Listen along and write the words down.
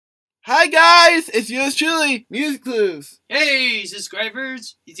Hi guys, it's yours truly, MusicClues. Hey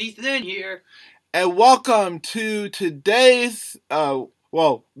subscribers, it's Ethan here. And welcome to today's,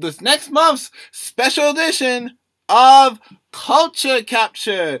 this next month's special edition of Culture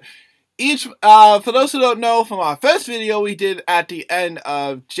Capture. For those who don't know, from our first video we did at the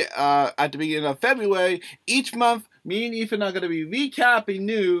beginning of February, each month me and Ethan are going to be recapping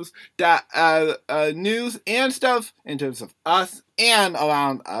news and stuff in terms of us and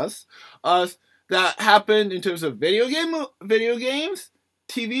around us that happened in terms of video games,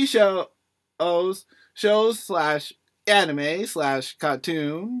 TV shows / anime /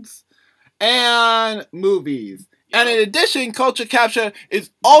 cartoons, and movies. And in addition, Culture Capture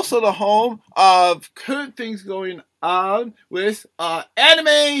is also the home of current things going on with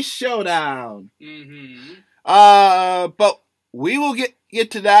Anime Showdown. But we will get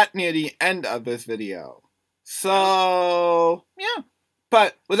to that near the end of this video. So, yeah.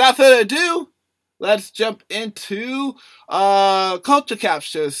 But without further ado, let's jump into Culture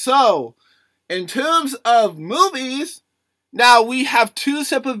Capture. So, in terms of movies, now we have two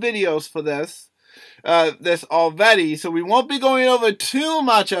separate videos for this already, so we won't be going over too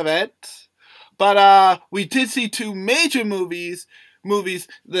much of it. But we did see two major movies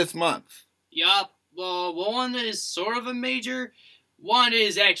this month. Yup. Well, one is sort of a major, one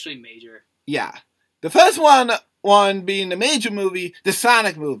is actually major. Yeah. The first one being the major movie, the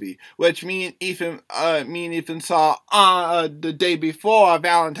Sonic movie, which me and Ethan saw the day before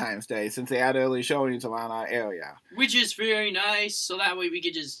Valentine's Day, since they had early showings around our area. Which is very nice, so that way we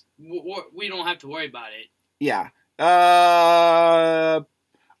could just, we don't have to worry about it. Yeah.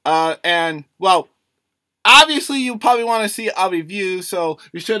 And, well, obviously you probably want to see our review, so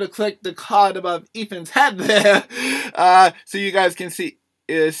be sure to click the card above Ethan's head there, so you guys can see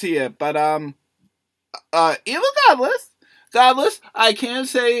it. But, regardless, I can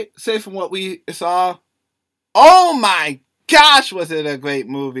say from what we saw, oh my gosh, was it a great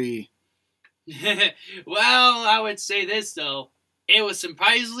movie. Well, I would say this, though. It was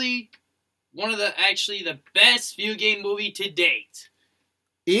surprisingly one of the best video game movie to date.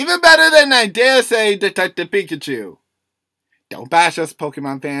 Even better than, I dare say, Detective Pikachu. Don't bash us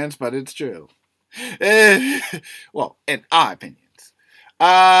Pokemon fans, but it's true. Well, in our opinions.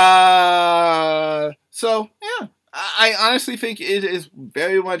 So, yeah. I honestly think it is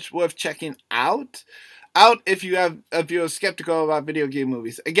very much worth checking out if you're skeptical about video game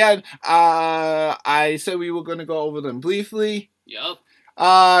movies. Again, I said we were going to go over them briefly. Yup.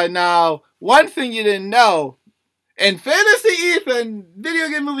 Now, one thing you didn't know, in fairness to Ethan, video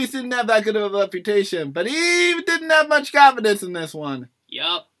game movies didn't have that good of a reputation, but he didn't have much confidence in this one.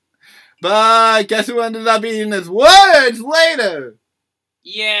 Yup. But guess who ended up eating his words later?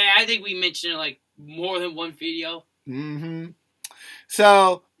 Yeah, I think we mentioned it like more than one video.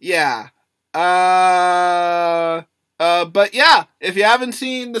 So, yeah. But yeah, if you haven't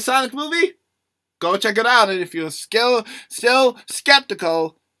seen the Sonic movie, go check it out. And if you're still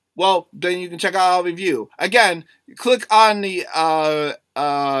skeptical, well, then you can check out our review. Again, click on the eye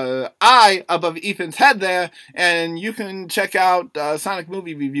above Ethan's head there, and you can check out the Sonic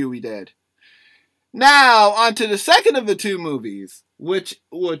movie review we did. Now, on to the second of the two movies, which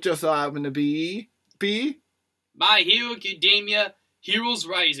would just happen to be My Hero Academia Heroes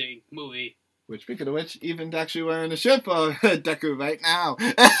Rising movie. Which, speaking of which, Ethan's actually wearing a shirt for Deku right now.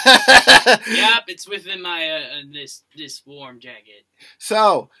 Yep, it's within my this warm jacket.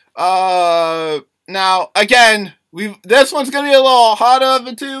 So, now again, this one's gonna be a little harder of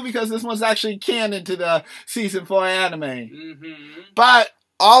the two because this one's actually canon to the season 4 anime. But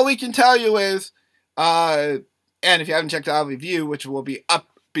all we can tell you is, and if you haven't checked out our review, which will be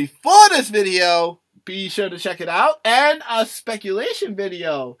up before this video, be sure to check it out. And a speculation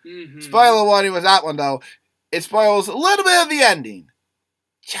video. Spoiler warning with that one, though. It spoils a little bit of the ending.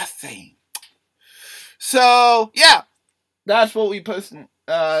 Just saying. So, yeah. That's what we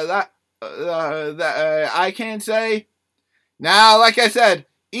I can say. Now, like I said,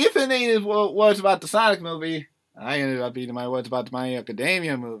 Ethan ain't his words about the Sonic movie. I ended up eating my words about the My Hero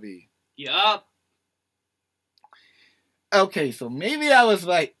Academia movie. Yup. Okay, so maybe I was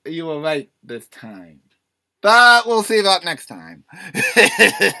right. You were right this time. But we'll see about next time.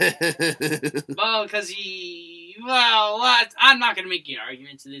 Well, because I'm not going to make any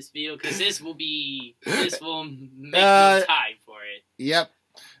arguments in this video, because this will make you tied for it. Yep.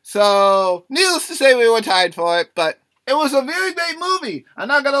 So, needless to say, we were tied for it, but it was a very great movie. I'm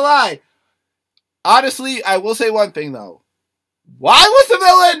not going to lie. Honestly, I will say one thing, though. Why was the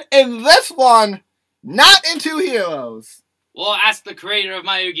villain in this one not in Two Heroes? Well, ask the creator of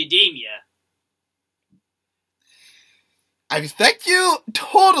My Hero Academia. I respect you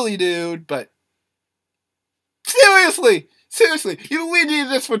totally, dude, but seriously, we needed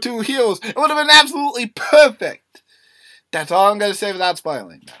this for 2 heroes. It would have been absolutely perfect. That's all I'm going to say without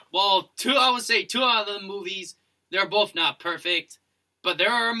spoiling. Well, I would say 2 out of the movies, they're both not perfect, but they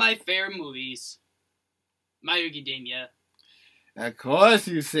are my favorite movies. Mayugi Dinya. Of course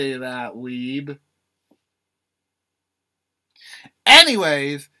you say that, weeb.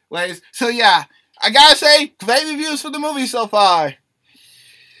 Anyways, so yeah, I gotta say, great reviews for the movie so far.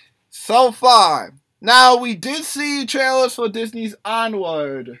 Now, we did see trailers for Disney's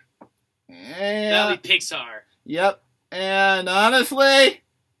Onward. And that'll be Pixar. Yep. And honestly,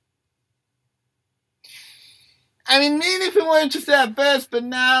 I mean, me and Ethan were interested at first, but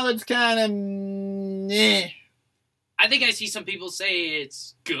now it's kind of meh. I think I see some people say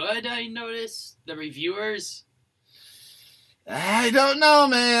it's good, I noticed. The reviewers. I don't know,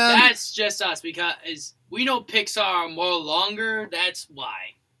 man. That's just us, because we know Pixar are more longer, that's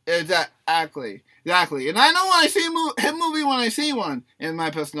why. Exactly. And I know when I see a movie when I see one, in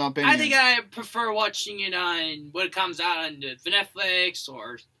my personal opinion. I think I prefer watching it on when it comes out on Netflix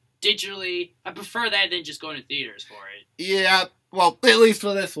or digitally. I prefer that than just going to theaters for it. Yeah, well, at least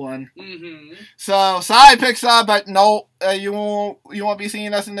for this one. Mm-hmm. So, sorry Pixar, but no, you won't be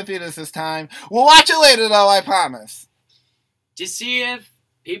seeing us in the theaters this time. We'll watch it later, though, I promise. Just see if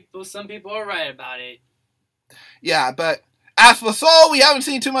some people are right about it. Yeah, but as for Soul, we haven't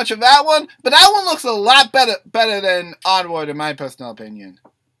seen too much of that one, but that one looks a lot better than Onward, in my personal opinion.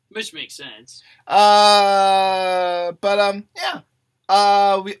 Which makes sense. Yeah.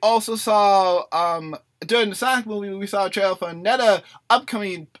 We also saw, during the Sonic movie, we saw a trailer for another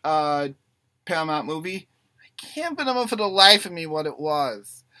upcoming Paramount movie. I can't remember for the life of me what it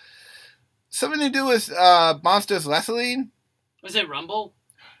was. Something to do with Monsters Wrestling. Was it Rumble?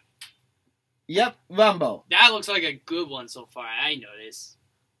 Yep, Rumble. That looks like a good one so far, I noticed.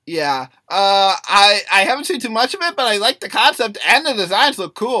 Yeah. I haven't seen too much of it, but I like the concept and the designs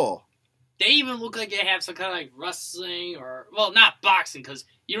look cool. They even look like they have some kind of like wrestling or, well, not boxing because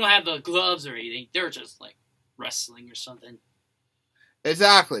you don't have the gloves or anything. They're just like wrestling or something.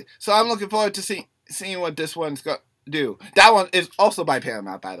 Exactly. So I'm looking forward to seeing what this one's got to do. That one is also by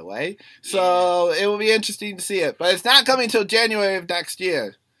Paramount, by the way. So It will be interesting to see it. But it's not coming until January of next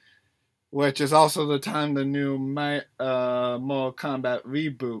year, which is also the time the new Mortal Kombat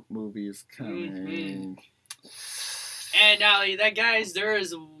reboot movie is coming. Mm-hmm. And not only that, guys, there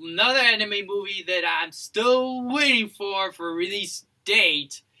is another anime movie that I'm still waiting for a release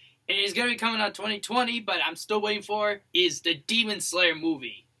date. It is going to be coming out 2020, but I'm still waiting for is the Demon Slayer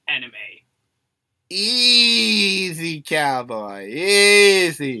movie anime. Easy, cowboy.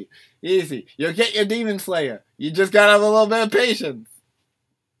 Easy. You'll get your Demon Slayer. You just gotta have a little bit of patience.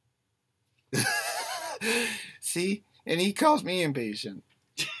 See? And he calls me impatient.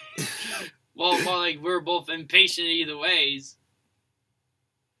 Well, more like we're both impatient either ways.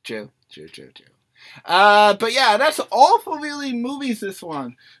 True. But yeah, that's all for really movies this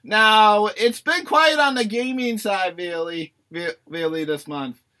one. Now, it's been quiet on the gaming side really this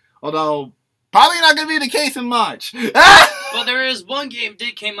month. Although, probably not going to be the case in March. Well, there is one game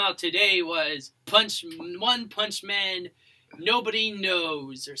that came out today was One Punch Man Nobody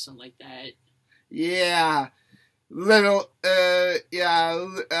Knows or something like that. Yeah. And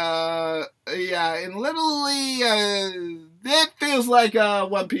literally, it feels like a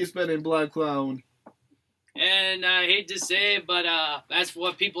One Piece but in blood clone. And I hate to say it, but that's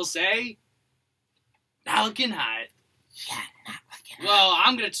what people say. Not looking hot. Yeah, not looking hot. Well,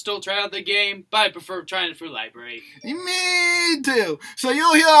 I'm going to still try out the game, but I prefer trying it through library. Me too. So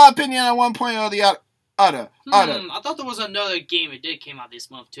you'll hear our opinion on one point or the other. I thought there was another game that did came out this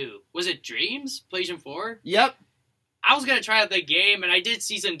month, too. Was it Dreams? PlayStation 4? Yep. I was going to try out the game, and I did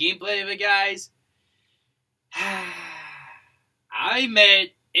see some gameplay of it, guys. I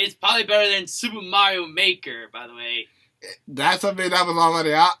admit, it's probably better than Super Mario Maker, by the way. That's something that was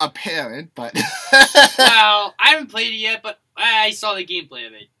already apparent, but... Well, I haven't played it yet, but I saw the gameplay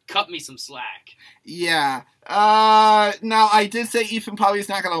of it. Cut me some slack. Yeah. Now, I did say Ethan probably is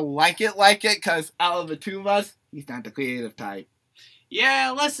not going to like it, because out of the two of us, he's not the creative type.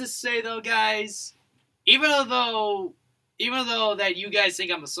 Yeah, let's just say, though, guys... Even though that you guys think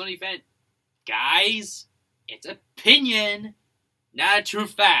I'm a Sony fan, guys, it's opinion, not a true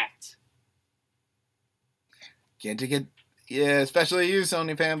fact. Especially you,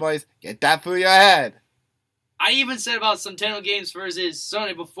 Sony fanboys, get that through your head. I even said about some Nintendo games versus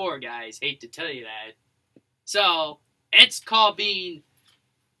Sony before, guys. Hate to tell you that. So, it's called being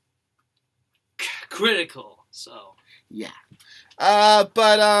critical, so. Yeah.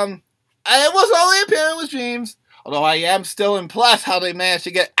 It was only apparent with Dreams. Although I am still impressed how they managed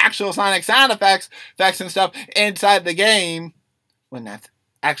to get actual Sonic sound effects and stuff inside the game, when that's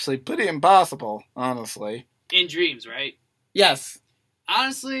actually pretty impossible, honestly. In Dreams, right? Yes.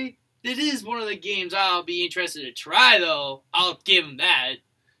 Honestly, it is one of the games I'll be interested to try, though. I'll give them that.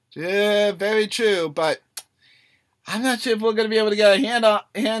 Yeah, very true, but I'm not sure if we're going to be able to get a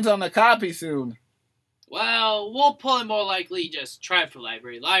hands on the copy soon. Well, we'll probably more likely just try it for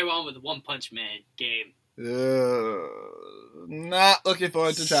library. Lie around with the One Punch Man game. Not looking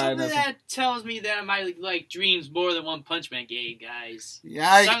forward to trying this. Something that tells me that I might like Dreams more than One Punch Man game, guys.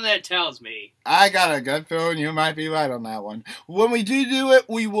 Yeah, something that tells me. I got a gut feeling you might be right on that one. When we do it,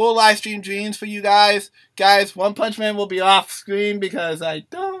 we will live stream Dreams for you guys. Guys, One Punch Man will be off screen because I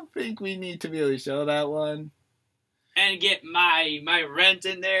don't think we need to really show that one. And get my rent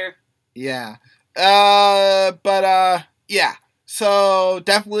in there. Yeah. Yeah. So,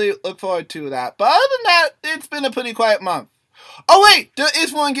 definitely look forward to that. But other than that, it's been a pretty quiet month. Oh, wait! There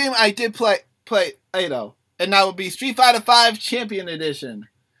is one game I did play though. And that would be Street Fighter V Champion Edition.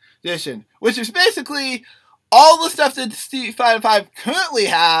 Which is basically all the stuff that Street Fighter V currently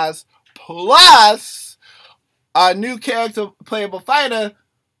plus a new character playable fighter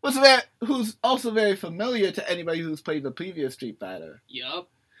who's also very familiar to anybody who's played the previous Street Fighter. Yup.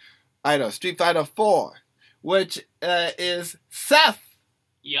 I know, Street Fighter 4, which is Seth.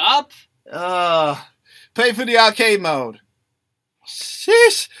 Yup. Play for the arcade mode.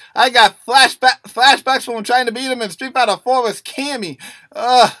 Sheesh, I got flashbacks from trying to beat him in Street Fighter 4 with Cammy.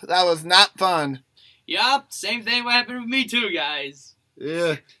 That was not fun. Yup, same thing what happened with me too, guys.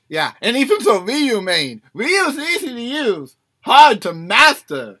 Yeah, and even so, Ryu main. Ryu's easy to use, hard to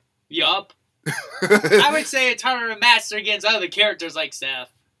master. Yup. I would say it's harder to master against other characters like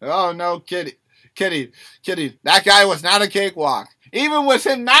Seth. Oh, no, kidding. That guy was not a cakewalk. Even with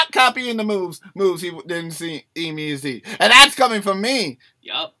him not copying the moves he didn't see easy. And that's coming from me.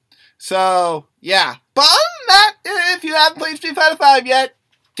 Yup. So, yeah. But other than that, if you haven't played Street Fighter V yet,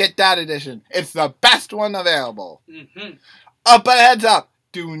 get that edition. It's the best one available. Mm-hmm. But heads up,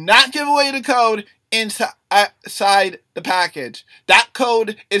 do not give away the code inside the package. That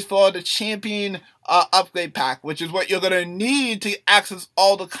code is for the Champion upgrade pack, which is what you're going to need to access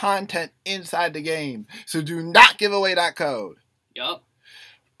all the content inside the game. So do not give away that code. Yup.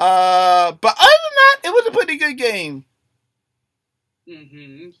 But other than that, it was a pretty good game.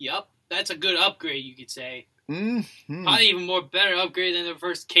 Mm-hmm. Yup. That's a good upgrade, you could say. Mm-hmm. Probably even more better upgrade than it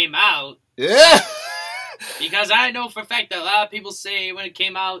first came out. Yeah. Because I know for a fact that a lot of people say when it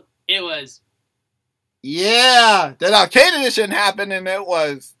came out, it was. Yeah. That arcade edition happened and it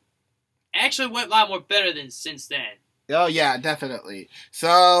was. Actually went a lot more better than since then. Oh, yeah, definitely.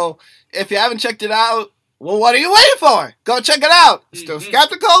 So, if you haven't checked it out, well, what are you waiting for? Go check it out. Still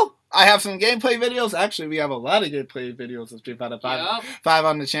skeptical? I have some gameplay videos. Actually, we have a lot of gameplay videos of Street Fighter 5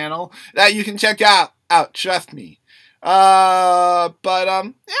 on the channel that you can check out. Trust me. Yeah.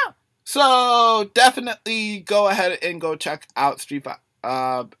 So, definitely go ahead and go check out Street Fighter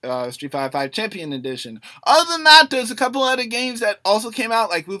 5 Champion Edition. Other than that, there's a couple other games that also came out,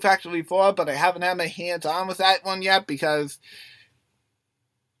 like Root Factory 4, but I haven't had my hands on with that one yet because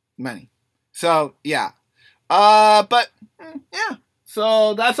money. So, yeah. Yeah.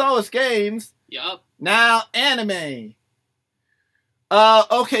 So, that's all its games. Yup. Now, anime.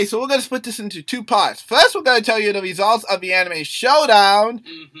 Okay, so we're going to split this into two parts. First, we're going to tell you the results of the anime showdown,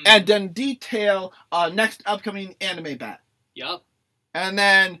 and then detail our next upcoming anime bat. Yup. And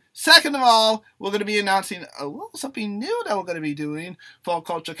then, second of all, we're going to be announcing a little something new that we're going to be doing for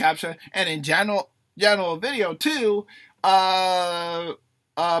culture capture, and in general video too. But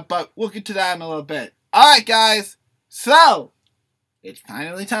we'll get to that in a little bit. Alright, guys. So, it's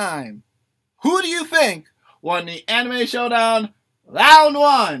finally time. Who do you think won the anime showdown round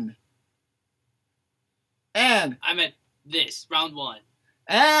 1? And I meant this, round 1.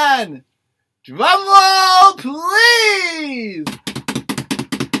 And drum roll, please.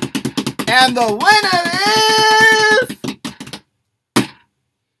 And the winner is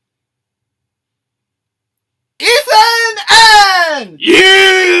Ethan N.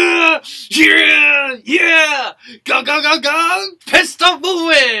 Yeah! Go! Pistol will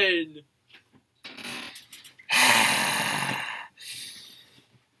win!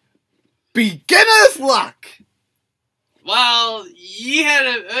 Beginner's luck. Well, you had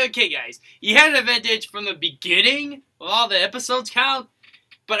an advantage from the beginning with all the episodes count,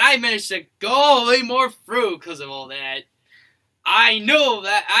 but I managed to go way more through because of all that. I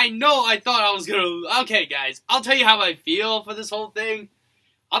thought I was gonna. Okay, guys, I'll tell you how I feel for this whole thing.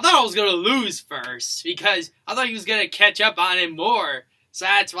 I thought I was gonna lose first because I thought he was gonna catch up on it more. So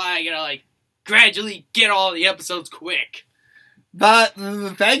that's why I gotta gradually get all the episodes quick. But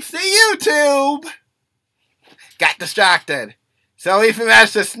thanks to YouTube, got distracted. So Ethan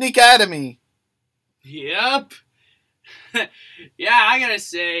managed to sneak out of me. Yep. Yeah, I gotta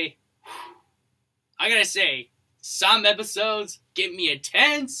say, some episodes get me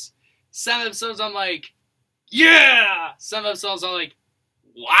intense. Some episodes I'm like, yeah! Some episodes I'm like,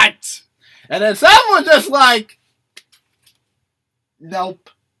 what? And then some were just like, nope.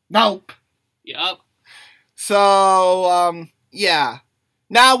 Yep. So, yeah.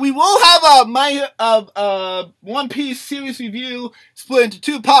 Now, we will have a One Piece series review split into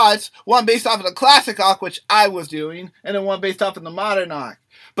two parts. One based off of the classic arc, which I was doing, and then one based off of the modern arc.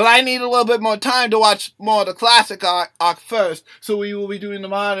 But I need a little bit more time to watch more of the classic arc first, so we will be doing the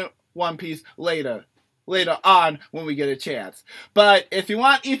modern One Piece later on when we get a chance. But if you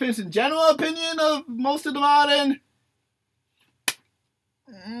want Ethan's general opinion of most of the modern,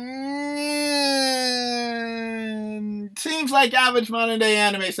 seems like average modern day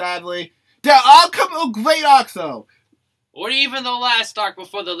anime, sadly. There are a couple of great arcs, though. Or even the last arc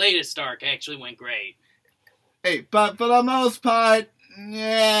before the latest arc actually went great. Hey, but for the most part,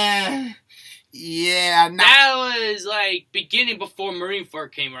 that was like beginning before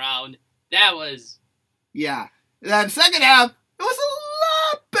Marineford came around. That was... Yeah. Then second half, it was a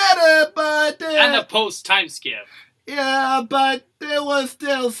lot better, but... and the post-time skip. Yeah, but there was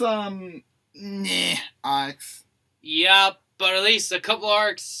still some... arcs. Yep, but at least a couple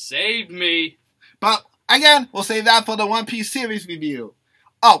arcs saved me. But, again, we'll save that for the One Piece series review.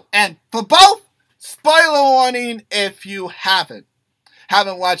 Oh, and for both, spoiler warning if you haven't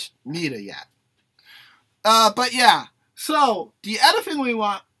watched neither yet. But yeah, so the other thing we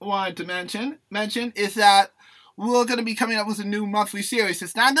wanted to mention is that we're going to be coming up with a new monthly series.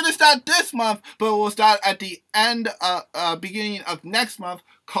 It's not going to start this month, but it will start at the beginning of next month,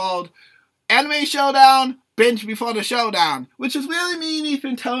 called Anime Showdown, Binge Before the Showdown, which is really me and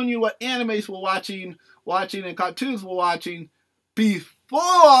Ethan telling you what animes we're watching and cartoons we're watching before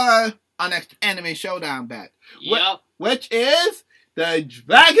our next Anime Showdown bet. Yep. Which is the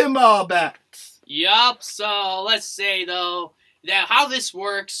Dragon Ball bets. Yup, so let's say though that how this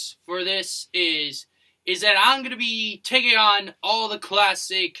works for this is that I'm going to be taking on all the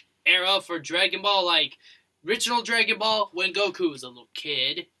classic era for Dragon Ball, like original Dragon Ball when Goku was a little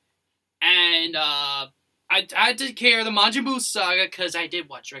kid. And I did care of the Majin Buu saga because I did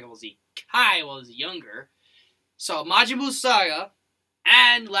watch Dragon Ball Z Kai while I was younger. So Majin Buu saga,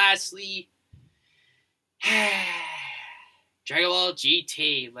 and lastly, Dragon Ball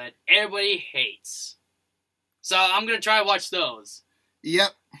GT that everybody hates. So I'm gonna try to watch those.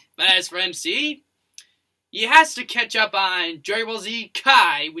 Yep. But as for MC, he has to catch up on Dragon Ball Z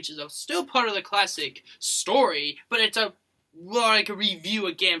Kai, which is still part of the classic story, but it's like a review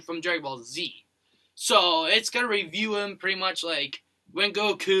again from Dragon Ball Z. So it's gonna review him pretty much like when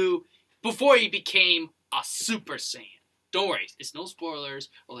Goku, before he became a Super Saiyan. Don't worry, it's no spoilers,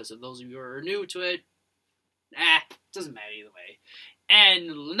 unless those of you who are new to it. Doesn't matter either way. And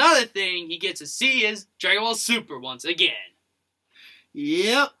another thing he gets to see is Dragon Ball Super once again.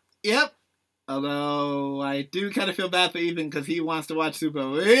 Yep. Although, I do kind of feel bad for Ethan because he wants to watch Super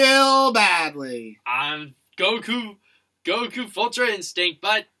real badly. I'm Goku Ultra Instinct,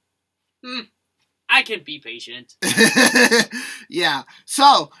 but I can be patient. Yeah.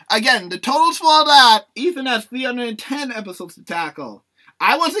 So, again, the totals for that, Ethan has 310 episodes to tackle.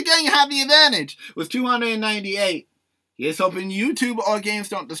 I once again have the advantage with 298. Here's hoping YouTube or games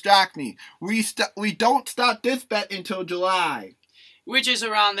don't distract me. We don't start this bet until July. Which is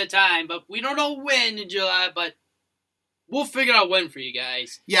around the time, but we don't know when in July, but we'll figure out when for you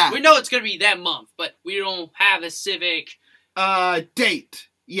guys. Yeah. We know it's going to be that month, but we don't have a civic... date.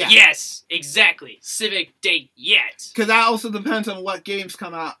 Yeah. Yes, exactly. Civic date yet. Because that also depends on what games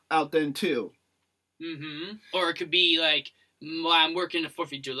come out then, too. Mm-hmm. Or it could be like, I'm working the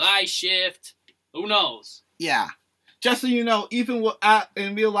 4th of July shift. Who knows? Yeah. Just so you know, Ethan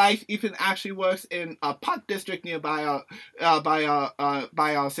in real life, Ethan actually works in a park district nearby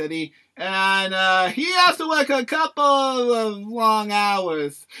our city, and he has to work a couple of long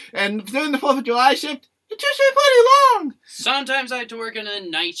hours. And during the 4th of July shift, it's usually pretty long. Sometimes I have to work in the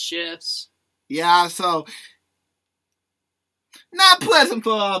night shifts. Yeah, so not pleasant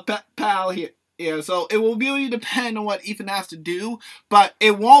for our pal here. Yeah, so it will really depend on what Ethan has to do, but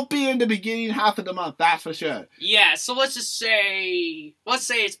it won't be in the beginning half of the month, that's for sure. Yeah, so let's say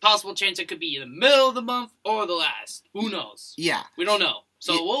it's possible chance it could be in the middle of the month or the last. Who knows? Yeah. We don't know.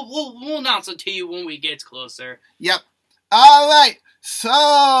 So we'll announce it to you when we get closer. Yep. All right.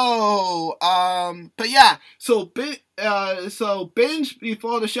 So, but yeah, so binge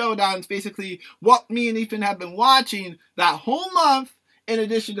before the showdown is basically what me and Ethan have been watching that whole month, in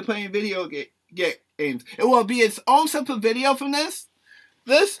addition to playing video games. It will be its own separate video from this,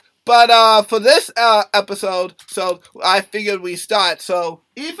 but for this episode, so I figured we start. So,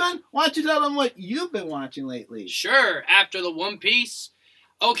 Ethan, why don't you tell them what you've been watching lately? Sure. After the One Piece.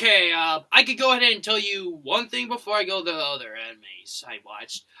 Okay, I could go ahead and tell you one thing before I go to the other animes I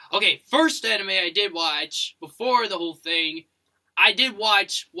watched. Okay, first anime I did watch, before the whole thing, I did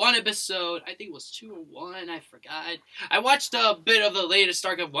watch one episode, I think it was 2 or 1, I forgot. I watched a bit of the latest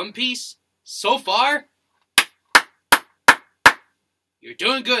arc of One Piece. So far, you're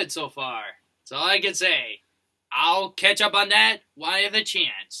doing good so far. That's all I can say. I'll catch up on that when I have the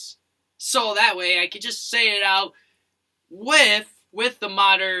chance. So that way I can just say it out with the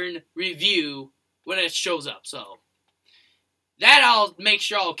modern review when it shows up. So that I'll make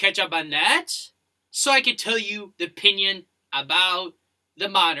sure I'll catch up on that, so I can tell you the opinion about the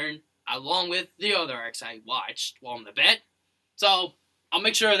modern along with the other arcs I watched while on the bed. So I'll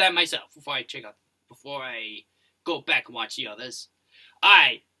make sure of that myself before I go back and watch the others.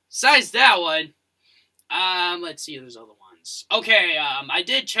 Alright, besides that one, let's see, there's other ones. Okay, I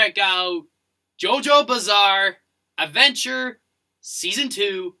did check out JoJo Bizarre Adventure Season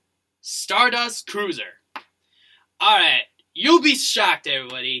 2, Stardust Cruiser. Alright, you'll be shocked,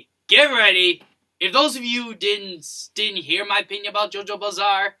 everybody. Get ready. If those of you didn't hear my opinion about JoJo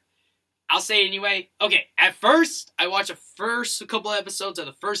Bizarre, I'll say it anyway. Okay, at first, I watched the first couple of episodes of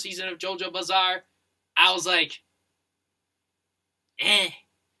the first season of JoJo Bizarre. I was like, eh.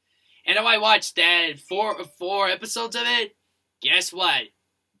 And if I watched that four episodes of it, guess what?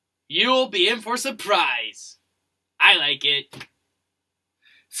 You'll be in for a surprise. I like it.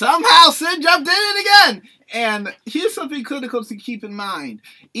 Somehow, Sinjub did it again! And here's something critical to keep in mind.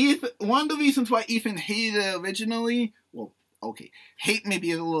 One of the reasons why Ethan hated it originally, well, okay, hate may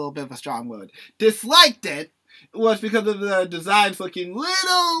be a little bit of a strong word, disliked it, was because of the designs looking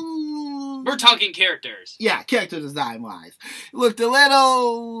little... We're talking characters. Yeah, character design-wise. Looked a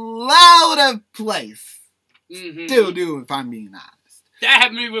little out of place. Mm-hmm. Still do, if I'm being honest. That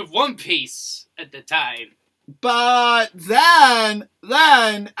happened to me with One Piece at the time. But then,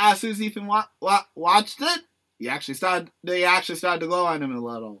 as soon as Ethan watched it, they actually started to glow on him a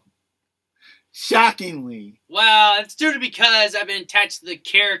little. Shockingly. Well, it's due to because I've been attached to the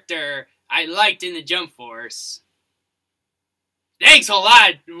character I liked in the Jump Force. Thanks a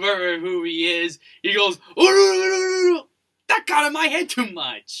lot for who he is. He goes, oh, that got in my head too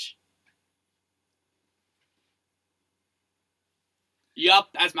much. Yup,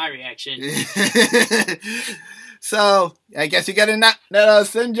 that's my reaction. So, I guess you got another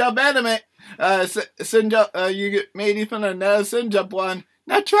Sinjub anime. You made Ethan another Sinjub one.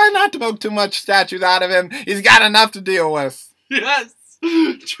 Now try not to poke too much statues out of him. He's got enough to deal with. Yes,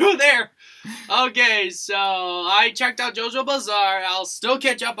 true there. Okay, so I checked out JoJo Bizarre. I'll still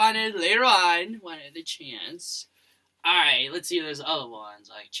catch up on it later on when I have the chance. Alright, let's see if there's other ones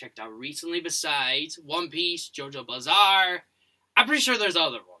I checked out recently besides One Piece, JoJo Bizarre. I'm pretty sure there's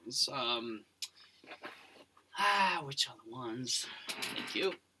other ones. Which other ones? Thank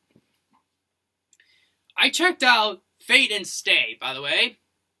you. I checked out Fate and Stay, by the way.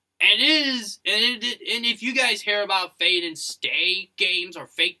 And if you guys hear about Fate and Stay games, or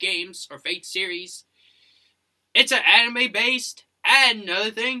Fate series, it's an anime based, and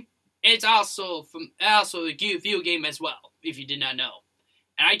another thing, it's also a video game as well, if you did not know.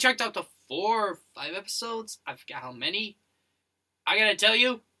 And I checked out the 4 or 5 episodes, I forgot how many. I gotta tell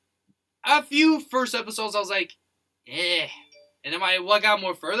you, a few first episodes I was like, eh. And then when I got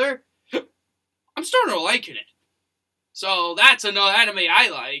more further, I'm starting to liking it. So that's another anime I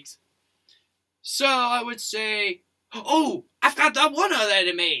liked. So I would say, oh, I forgot that one other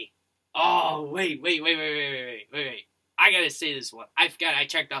anime. Oh, wait. I gotta say this one. I forgot I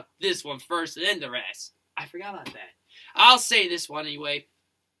checked out this one first and then the rest. I forgot about that. I'll say this one anyway.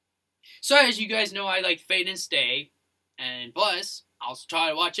 So as you guys know, I like Fate and Stay. And plus, I'll try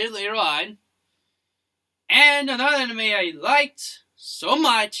to watch it later on. And another anime I liked so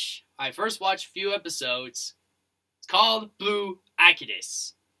much, I first watched a few episodes. It's called Blue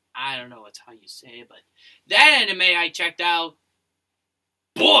Akidis. I don't know how you say it, but that anime I checked out,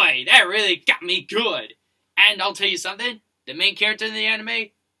 boy, that really got me good. And I'll tell you something, the main character in the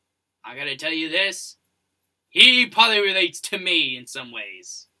anime, I gotta tell you this, he probably relates to me in some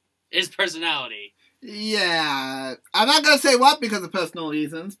ways. His personality. Yeah, I'm not gonna say what because of personal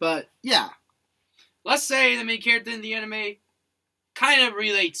reasons, but yeah. Let's say the main character in the anime kind of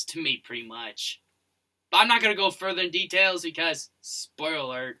relates to me pretty much. But I'm not going to go further in details because, spoiler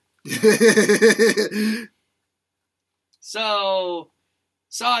alert. So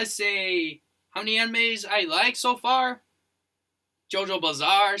I say, how many animes I like so far? JoJo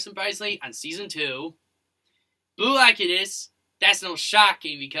Bizarre, surprisingly, on Season 2. Blue Lock-It-Is, that's no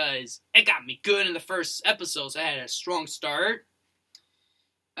shocking because it got me good in the first episode, so I had a strong start.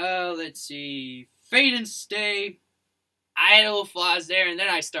 Let's see. Fade and Stay. I had a little flaws there, and then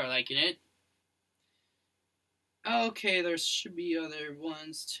I start liking it. Okay, there should be other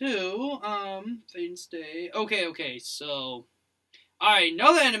ones too. Fade and Stay. Okay, so... Alright,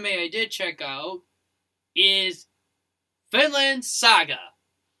 another anime I did check out is Vinland Saga.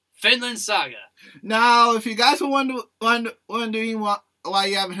 Vinland Saga. Now, if you guys were wondering why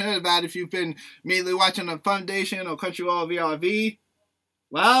you haven't heard about it, if you've been mainly watching on Foundation or Crunchyroll VRV,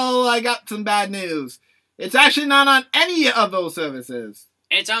 well, I got some bad news. It's actually not on any of those services.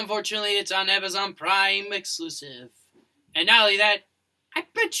 Unfortunately, it's on Amazon Prime exclusive. And not only that, I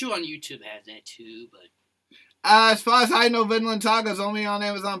bet you on YouTube has that too, but... as far as I know, Vinland Saga is only on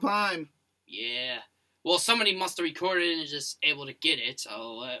Amazon Prime. Yeah. Well, somebody must have recorded it and is just able to get it,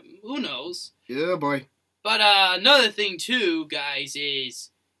 so who knows? Yeah, boy. But another thing too, guys,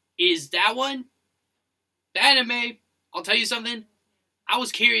 is that one, the anime. I'll tell you something. I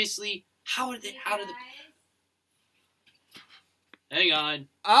was curiously, how did it? Hang on.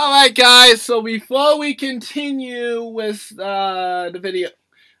 All right, guys. So before we continue with the video,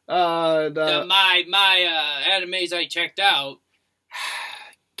 my animes I checked out.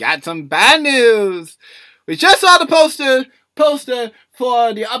 Got some bad news. We just saw the poster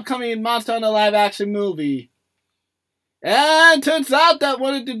for the upcoming Monster Hunter live action movie. And turns out that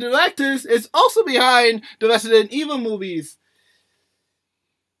one of the directors is also behind the Resident Evil movies,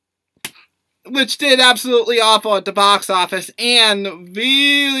 which did absolutely awful at the box office and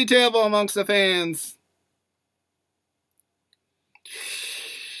really terrible amongst the fans.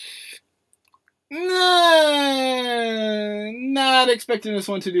 Not expecting this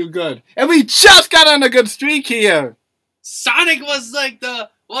one to do good. And we just got on a good streak here. Sonic was like the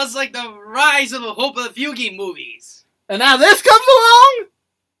rise of the hope of the Fugi movies. And now this comes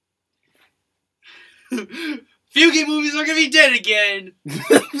along? Fugi movies are gonna be dead again.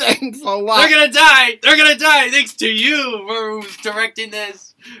 Thanks a lot. They're gonna die. They're gonna die thanks to you, who's directing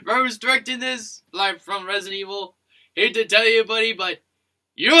this. Who's directing this? Like from Resident Evil. Hate to tell you, buddy, but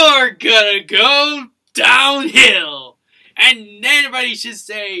you're gonna go downhill. And everybody should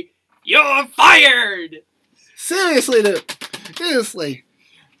say, you're fired! Seriously, dude. Seriously.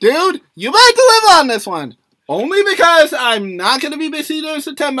 Dude, you might deliver on this one. Only because I'm not going to be busy during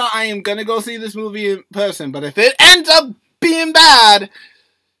September. I am going to go see this movie in person. But if it ends up being bad,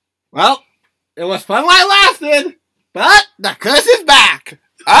 well, it was fun while it lasted. But the curse is back.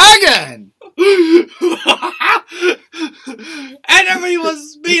 Again. And everybody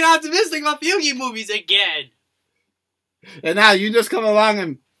was being optimistic about Fugi movies again. And now you just come along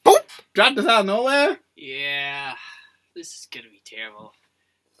and boop, drop this out of nowhere? Yeah, this is gonna be terrible.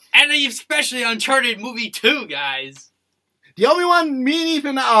 And especially Uncharted movie 2, guys. The only one me and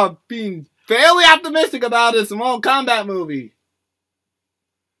Ethan are being fairly optimistic about is the Mortal Kombat movie.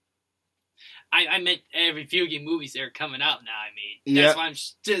 I meant every Fugi movies that are coming out now. I mean,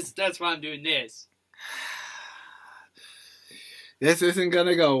 that's why I'm doing this. This isn't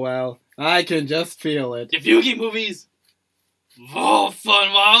gonna go well. I can just feel it. The Fugi movies, all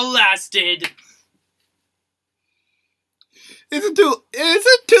fun while it lasted. Is it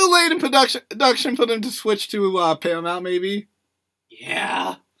too late in production for them to switch to Paramount, maybe?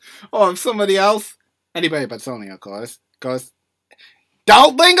 Yeah. Or somebody else? Anybody but Sony, of course.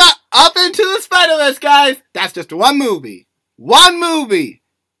 Don't linger up into the Spider-Verse, guys! That's just one movie. One movie!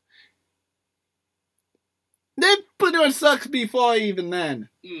 They've put doing sucks before even then.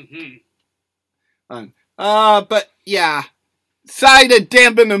 Mm-hmm. But yeah. Sorry to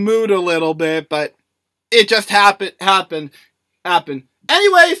dampen the mood a little bit, but it just happened.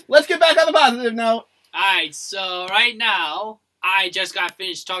 Anyways, let's get back on the positive note. Alright, so right now, I just got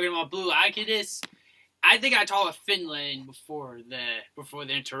finished talking about Blue Lock-It-Is. I think I talked about Finland before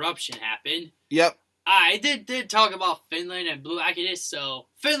the interruption happened. Yep. I did talk about Finland and Blue Lock-It-Is, so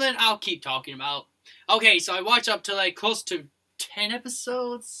Finland I'll keep talking about. Okay, so I watched up to like close to 10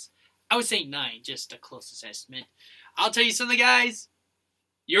 episodes. I would say 9, just the closest estimate. I'll tell you something, guys.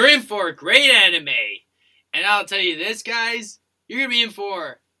 You're in for a great anime. And I'll tell you this, guys. You're going to be in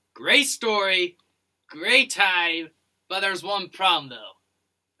for great story, great time, but there's one problem, though.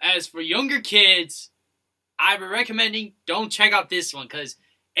 As for younger kids, I'd be recommending don't check out this one, because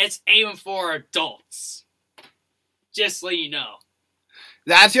it's aiming for adults. Just so you know.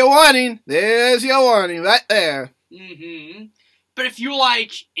 That's your warning. There's your warning right there. But if you're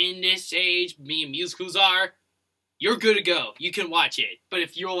like in this age, me and MusicClues are, you're good to go. You can watch it. But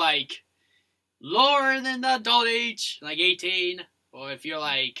if you're like lower than the adult age, like 18, or if you're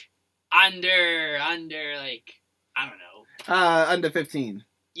like under like, I don't know. Under 15.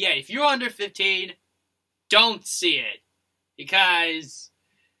 Yeah, if you're under 15, don't see it. Because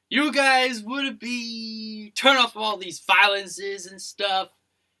you guys would be turn off all these violences and stuff.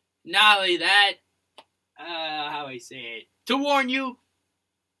 Not only that, how do I say it? To warn you,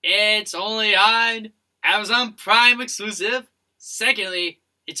 it's only on Amazon Prime exclusive. Secondly,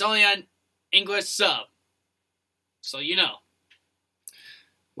 it's only on English sub. So you know.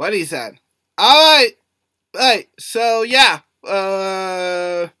 What he said. Alright. Right. So yeah.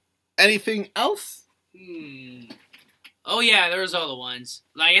 Anything else? Oh yeah, there's other ones.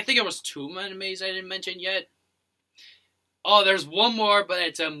 Like I think there was 2 animes I didn't mention yet. Oh, there's one more, but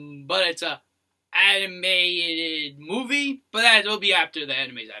it's a animated movie, but that will be after the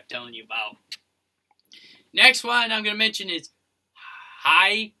animes I'm telling you about. Next one I'm gonna mention is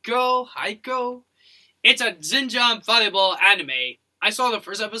Haiko. It's a Zinjan volleyball anime. I saw the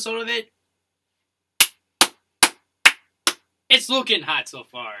first episode of it. It's looking hot so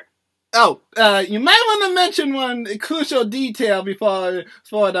far. Oh, you might want to mention one crucial detail before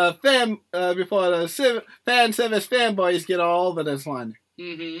the fan service fanboys get all over this one.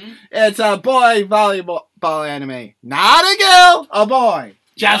 It's a boy volleyball anime, not a girl, a boy.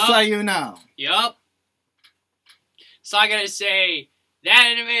 Just so you know. Yup. So I gotta say that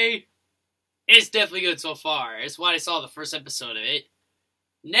anime is definitely good so far. It's why I saw the first episode of it.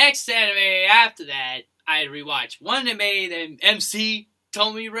 Next anime after that, I rewatched one anime that MC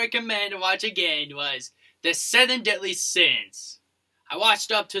told me to recommend to watch again was The 7 Deadly Sins. I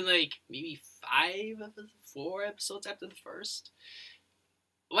watched up to like maybe 4 episodes after the first.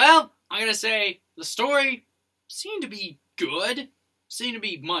 Well, I'm gonna say the story seemed to be good. Seemed to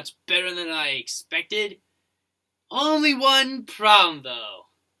be much better than I expected. Only one problem though.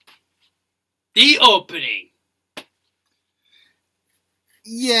 The opening.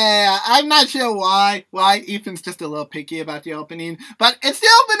 Yeah, I'm not sure why Ethan's just a little picky about the opening, but it's the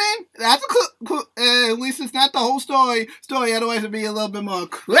opening. That's at least it's not the whole story. Otherwise it'd be a little bit more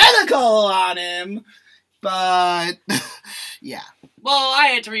critical on him. But yeah. Well, I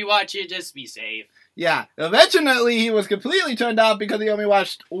had to rewatch it just to be safe. Yeah, eventually he was completely turned off because he only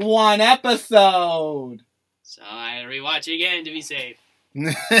watched 1 episode. So I had to rewatch it again to be safe.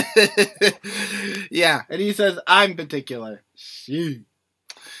 Yeah, and he says I'm particular. Shoot.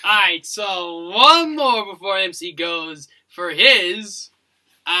 Alright, so one more before MC goes for his.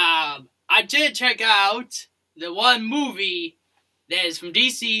 I did check out the one movie that is from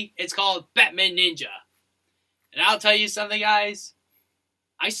DC. It's called Batman Ninja. And I'll tell you something, guys.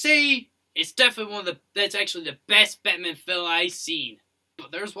 I say it's definitely that's actually the best Batman film I've seen.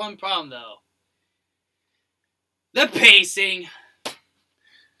 But there's one problem, though. The pacing.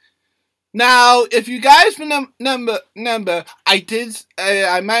 Now, if you guys remember, I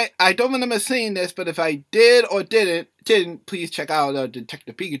don't remember seeing this, but if I did or didn't, please check out the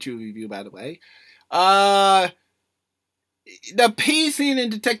Detective Pikachu review, by the way. The pacing in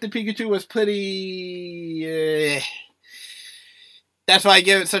Detective Pikachu was pretty, that's why I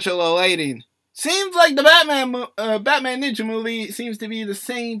give it such a low rating. Seems like the Batman Ninja movie seems to be the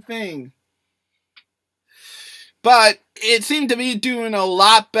same thing. But it seemed to be doing a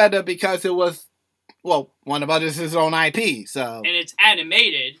lot better because it was, well, Warner Brothers is his own IP, so. And it's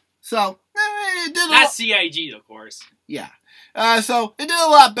animated. So, it did Not CIG, of course. Yeah. So, it did a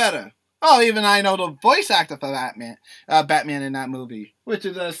lot better. Oh, even I know the voice actor for Batman in that movie, which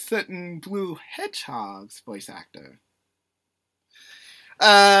is a certain Blue Hedgehog's voice actor.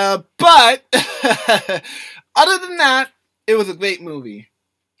 But, other than that, it was a great movie.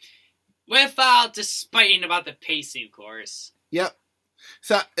 Without despiting about the pacing, of course. Yep.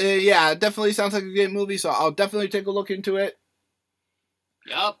 So, yeah, it definitely sounds like a great movie, so I'll definitely take a look into it.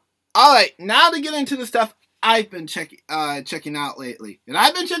 Yup. Alright, now to get into the stuff I've been checking out lately. And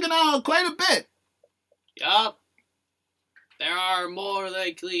I've been checking out quite a bit. Yup. There are more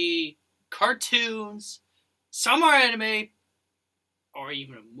likely cartoons, some are anime, or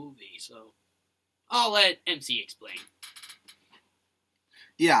even a movie, so I'll let MC explain.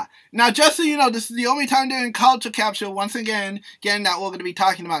 Yeah. Now, just so you know, this is the only time during Culture Capture, once again, that we're going to be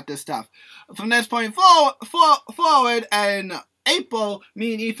talking about this stuff. From this point forward, and April,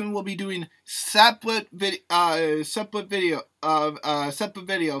 me and Ethan will be doing separate videos.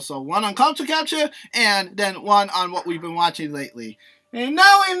 So one on Culture Capture, and then one on what we've been watching lately. And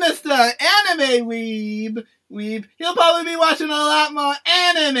knowing Mr. Anime Weeb, weeb, he'll probably be watching a lot more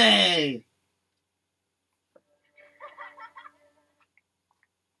anime.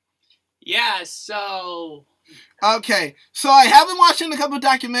 Yeah, so... Okay, so I haven't watched a couple of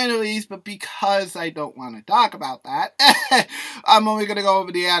documentaries, but because I don't want to talk about that, I'm only going to go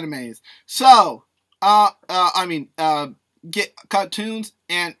over the animes. So, get cartoons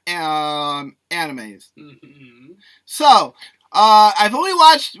and animes. Mm-hmm. So, I've only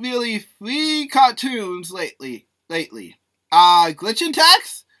watched really 3 cartoons lately. Glitch and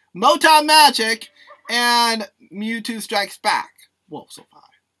Text, Motown Magic, and Mewtwo Strikes Back. Whoa, so far.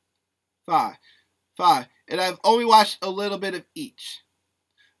 5. And I've only watched a little bit of each.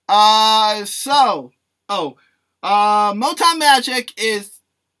 Motown Magic is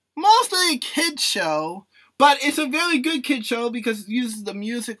mostly a kid's show, but it's a very good kid show because it uses the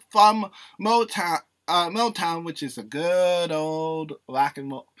music from Motown, which is a good old rock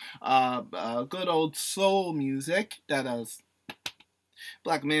and roll, good old soul music that us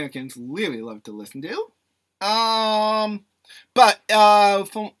Black Americans really love to listen to. But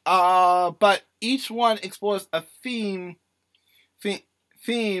each one explores a theme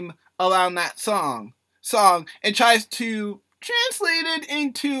around that song and tries to translate it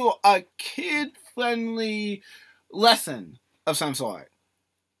into a kid-friendly lesson of some sort.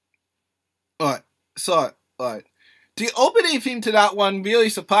 Alright. The opening theme to that one really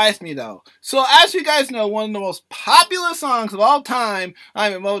surprised me, though. So, as you guys know, one of the most popular songs of all time,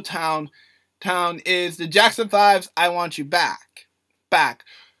 I'm in Motown is the Jackson 5's I Want You Back,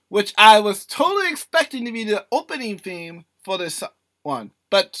 which I was totally expecting to be the opening theme for this one.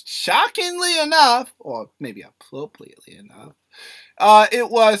 But shockingly enough, or maybe appropriately enough, it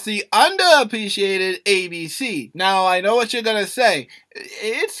was the underappreciated ABC. Now, I know what you're going to say.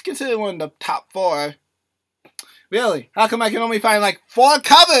 It's considered one of the top 4. Really? How come I can only find like 4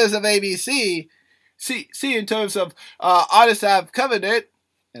 covers of ABC? See, in terms of artists that have covered it,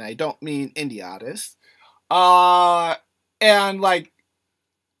 and I don't mean indie artists. And like,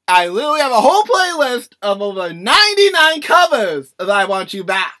 I literally have a whole playlist of over 99 covers of I Want You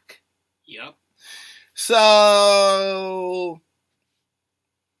Back. Yep. So,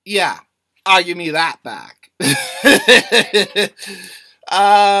 yeah, argue me that back.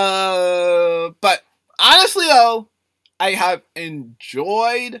 But honestly, though, I have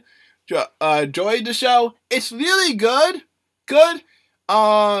enjoyed the show. It's really good.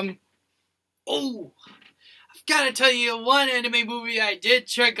 I've got to tell you one anime movie I did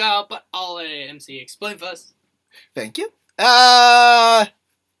check out, but I'll let MC explain first. Thank you. Yeah.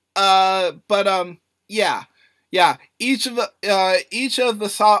 Each of the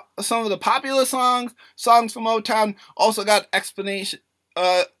some of the popular songs from Motown also got explanation.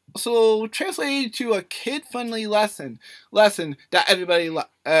 So translated to a kid-friendly lesson that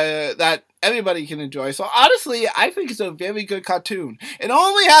everybody can enjoy. So honestly, I think it's a very good cartoon. It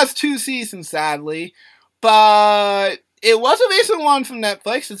only has 2 seasons, sadly, but it was a recent one from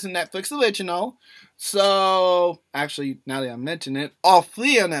Netflix. It's a Netflix original. So actually, now that I mention it, all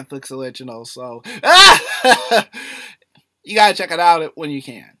 3 are Netflix originals. So you gotta check it out when you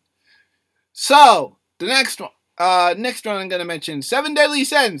can. So the next one I'm going to mention 7 Deadly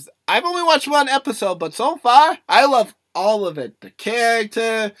Sins. I've only watched 1 episode, but so far, I love all of it. The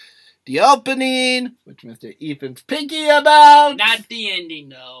character, the opening, which Mr. Ethan's picky about. Not the ending,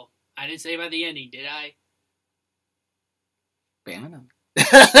 though. I didn't say about the ending, did I?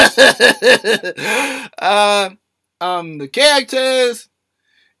 The characters,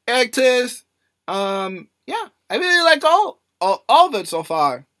 actors, yeah, I really like all of it so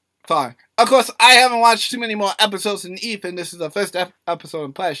far. Of course, I haven't watched too many more episodes than Ethan. This is the first episode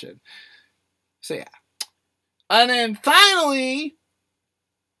impression. So yeah. And then finally,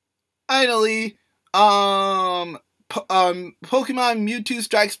 Pokemon Mewtwo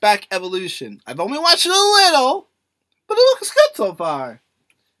Strikes Back Evolution. I've only watched it a little, but it looks good so far.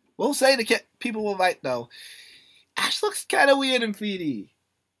 We'll say the people will right though. Ash looks kind of weird in 3D.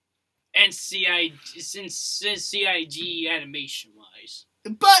 And CIG animation wise.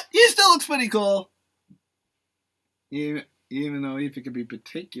 But he still looks pretty cool. Even though Ethan can be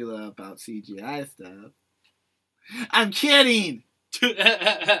particular about CGI stuff. I'm kidding! But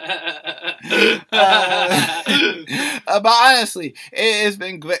honestly, it has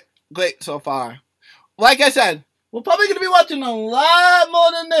been great so far. Like I said, we're probably going to be watching a lot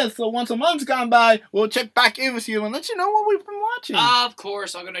more than this. So once a month's gone by, we'll check back in with you and let you know what we've been watching. Of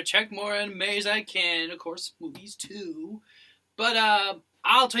course, I'm going to check more anime as I can. Of course, movies too. But,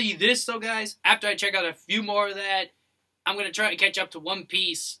 I'll tell you this, though, guys. After I check out a few more of that, I'm going to try to catch up to One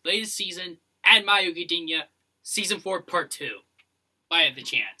Piece, latest season, and My Hero Academia, Season 4, Part 2. If I have the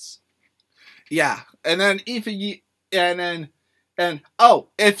chance. Yeah, and then if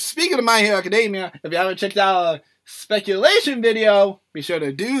speaking of My Hero Academia, if you haven't checked out a speculation video, be sure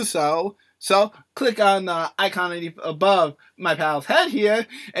to do so. So click on the icon above my pal's head here,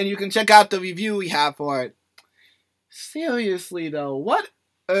 and you can check out the review we have for it. Seriously though,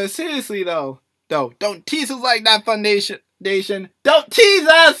 don't tease us like that, Foundation. Don't tease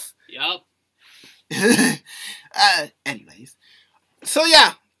us. Yup. Anyways, so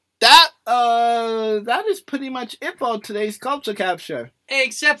yeah, that is pretty much it for today's culture capture.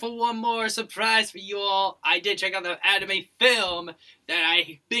 Except for one more surprise for you all. I did check out the anime film that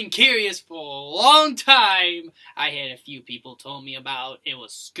I've been curious for a long time. I had a few people told me about. It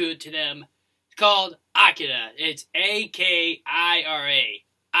was good to them. It's called Akira. It's A-K-I-R-A.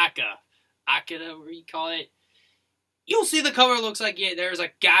 Akira, what do you call it? You'll see the cover looks like it. There's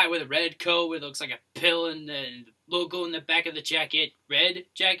a guy with a red coat. It looks like a pill and the logo in the back of the jacket. Red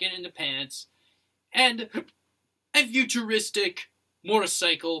jacket in the pants. And a futuristic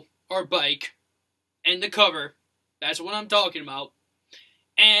motorcycle or bike. And the cover. That's what I'm talking about.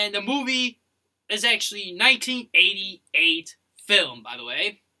 And the movie is actually 1988 film, by the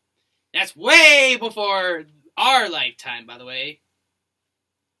way. That's way before our lifetime, by the way.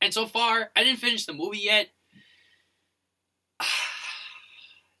 And so far, I didn't finish the movie yet.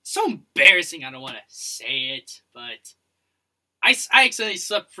 It's so embarrassing, I don't want to say it, but I actually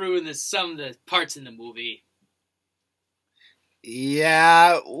slept through some of the parts in the movie.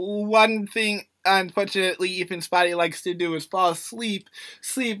 Yeah, one thing, unfortunately, Ethan Spotty likes to do is fall asleep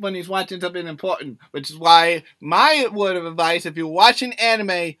when he's watching something important, which is why my word of advice, if you're watching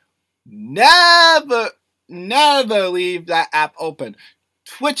anime, never leave that app open.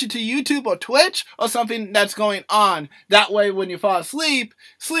 Switch it to YouTube or Twitch or something that's going on. That way, when you fall asleep,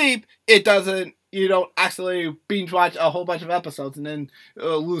 you don't accidentally binge watch a whole bunch of episodes and then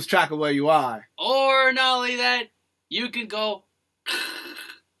lose track of where you are. Or not only that, you can go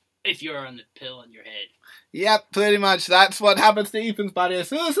if you're on the pill on your head. Yep, pretty much. That's what happens to Ethan's body. As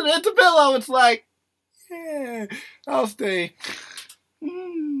soon as it hits a pillow, it's like, yeah, I'll stay.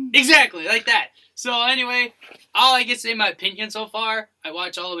 Exactly, like that. So anyway, all I can say my opinion so far, I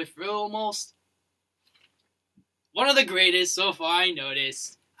watched all the way through almost. One of the greatest so far, I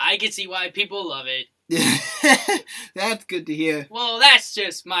noticed. I can see why people love it. That's good to hear. Well, that's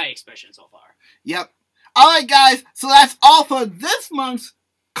just my expression so far. Yep. Alright guys, so that's all for this month's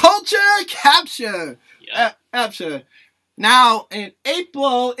Culture Capture. Capture. Now, in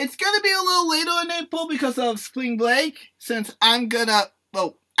April, it's going to be a little later in April because of spring break, since I'm gonna,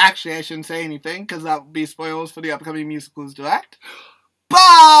 well, actually I shouldn't say anything, because that would be spoilers for the upcoming MusicClues Direct.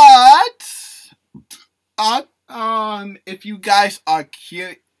 But, if you guys are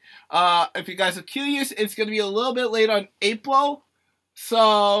curious, it's going to be a little bit later in April.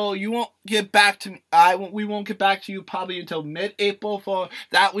 So you won't get back to me. We won't get back to you probably until mid-April for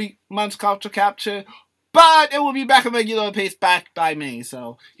that month's Culture Capture. But it will be back at regular pace back by May.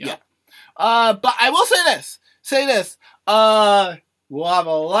 So yeah. But I will say this. We'll have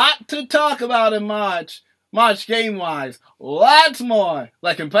a lot to talk about in March. March game-wise. Lots more.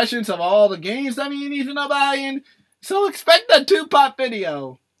 Like impressions of all the games that me and Ethan are buying. So expect a 2-part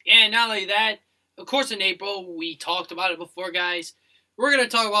video. And not only that, of course in April, we talked about it before, guys. We're going to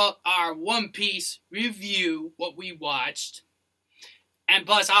talk about our One Piece review, what we watched. And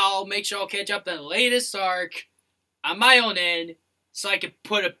plus, I'll make sure I'll catch up the latest arc on my own end so I can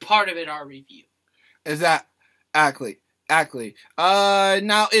put a part of it in our review. Exactly.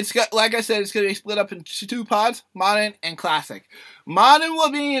 Now, it's got, like I said, it's going to be split up into 2 parts, Modern and Classic. Modern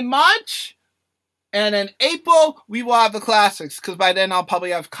will be in March, and in April, we will have the Classics, because by then I'll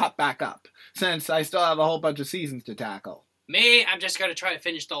probably have cut back up, since I still have a whole bunch of seasons to tackle. Me, I'm just going to try to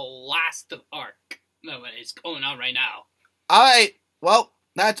finish the last arc. No, it's going on right now. Alright, well,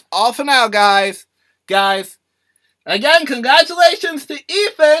 that's all for now, guys. Again, congratulations to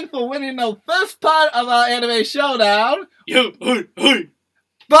Ethan for winning the first part of our anime showdown.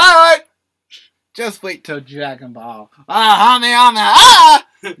 But just wait till Dragon Ball.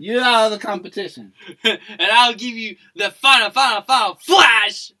 You're out of the competition. And I'll give you the final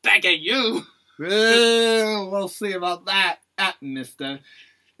flash back at you. We'll see about that, mister.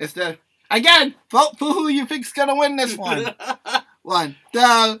 Again, vote for who you think's gonna win this one.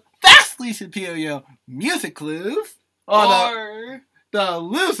 The vastly superior MusicClues, or the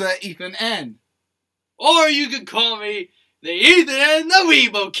loser Ethan N. Or you could call me the Ethan N, the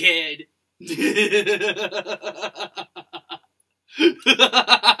Weebo Kid.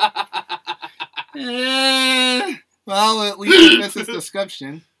 Well, at least this is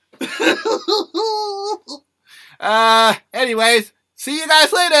description. Anyways, See you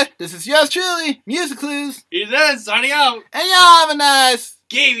guys later. This is yours truly, MusicClues. Ethan signing out. And y'all have a nice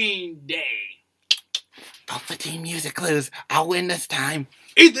gaming day. Vote for Team MusicClues. I'll win this time.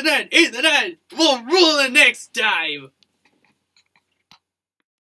 Ethan, we'll rule it next time.